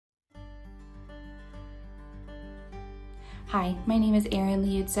Hi, my name is Erin.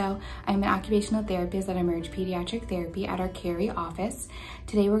 I'm an occupational therapist at Emerge Pediatric Therapy at our Cary office.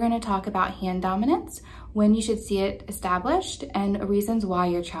 Today we're going to talk about hand dominance, when you should see it established, and reasons why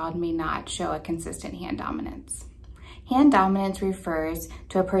your child may not show a consistent hand dominance. Hand dominance refers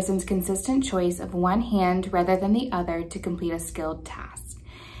to a person's consistent choice of one hand rather than the other to complete a skilled task.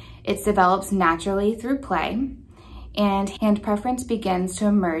 It develops naturally through play, and hand preference begins to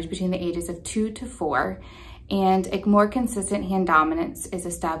emerge between the ages of 2 to 4, and a more consistent hand dominance is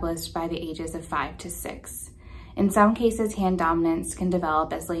established by the ages of 5 to 6. In some cases, hand dominance can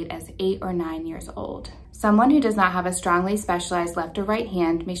develop as late as 8 or 9 years old. Someone who does not have a strongly specialized left or right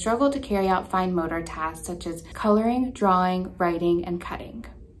hand may struggle to carry out fine motor tasks such as coloring, drawing, writing, and cutting.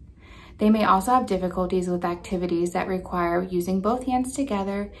 They may also have difficulties with activities that require using both hands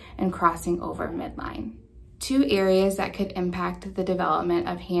together and crossing over midline. Two areas that could impact the development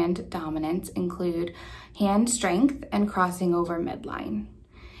of hand dominance include hand strength and crossing over midline.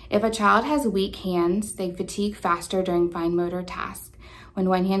 If a child has weak hands, they fatigue faster during fine motor tasks. When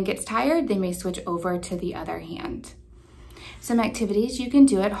one hand gets tired, they may switch over to the other hand. Some activities you can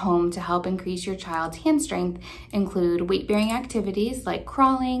do at home to help increase your child's hand strength include weight-bearing activities like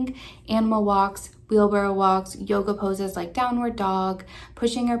crawling, animal walks, wheelbarrow walks, yoga poses like downward dog,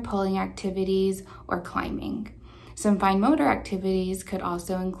 pushing or pulling activities, or climbing. Some fine motor activities could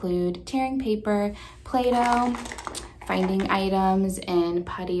also include tearing paper, Play-Doh, finding items in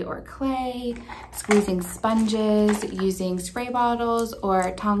putty or clay, squeezing sponges, using spray bottles,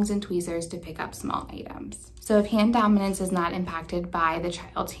 or tongs and tweezers to pick up small items. So if hand dominance is not impacted by the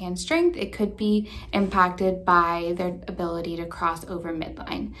child's hand strength, it could be impacted by their ability to cross over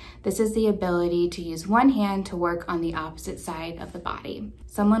midline. This is the ability to use one hand to work on the opposite side of the body.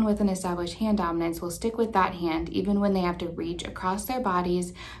 Someone with an established hand dominance will stick with that hand even when they have to reach across their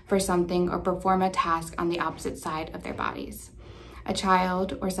bodies for something or perform a task on the opposite side of their bodies. A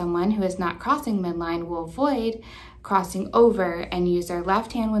child or someone who is not crossing midline will avoid crossing over and use their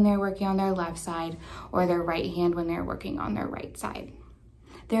left hand when they're working on their left side or their right hand when they're working on their right side.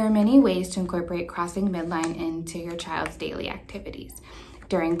 There are many ways to incorporate crossing midline into your child's daily activities.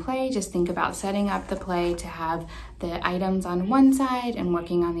 During play, just think about setting up the play to have the items on one side and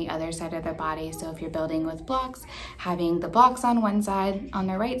working on the other side of the body. So if you're building with blocks, having the blocks on one side, on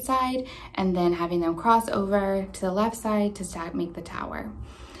the right side, and then having them cross over to the left side to make the tower.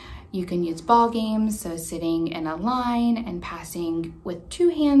 You can use ball games, so sitting in a line and passing with two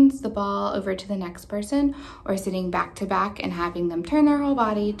hands the ball over to the next person, or sitting back to back and having them turn their whole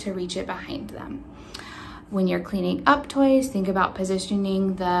body to reach it behind them. When you're cleaning up toys, think about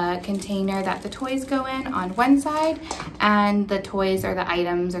positioning the container that the toys go in on one side and the toys or the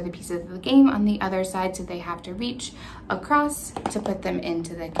items or the pieces of the game on the other side, so they have to reach across to put them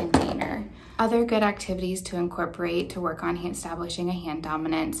into the container. Other good activities to incorporate to work on establishing a hand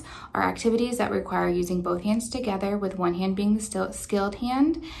dominance are activities that require using both hands together, with one hand being the skilled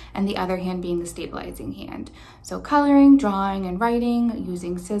hand and the other hand being the stabilizing hand. So coloring, drawing, and writing,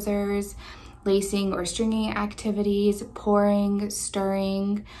 using scissors, lacing or stringing activities, pouring,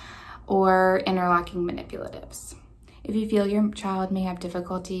 stirring, or interlocking manipulatives. If you feel your child may have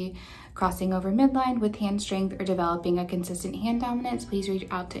difficulty crossing over midline with hand strength or developing a consistent hand dominance, please reach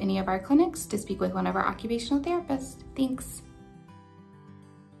out to any of our clinics to speak with one of our occupational therapists. Thanks.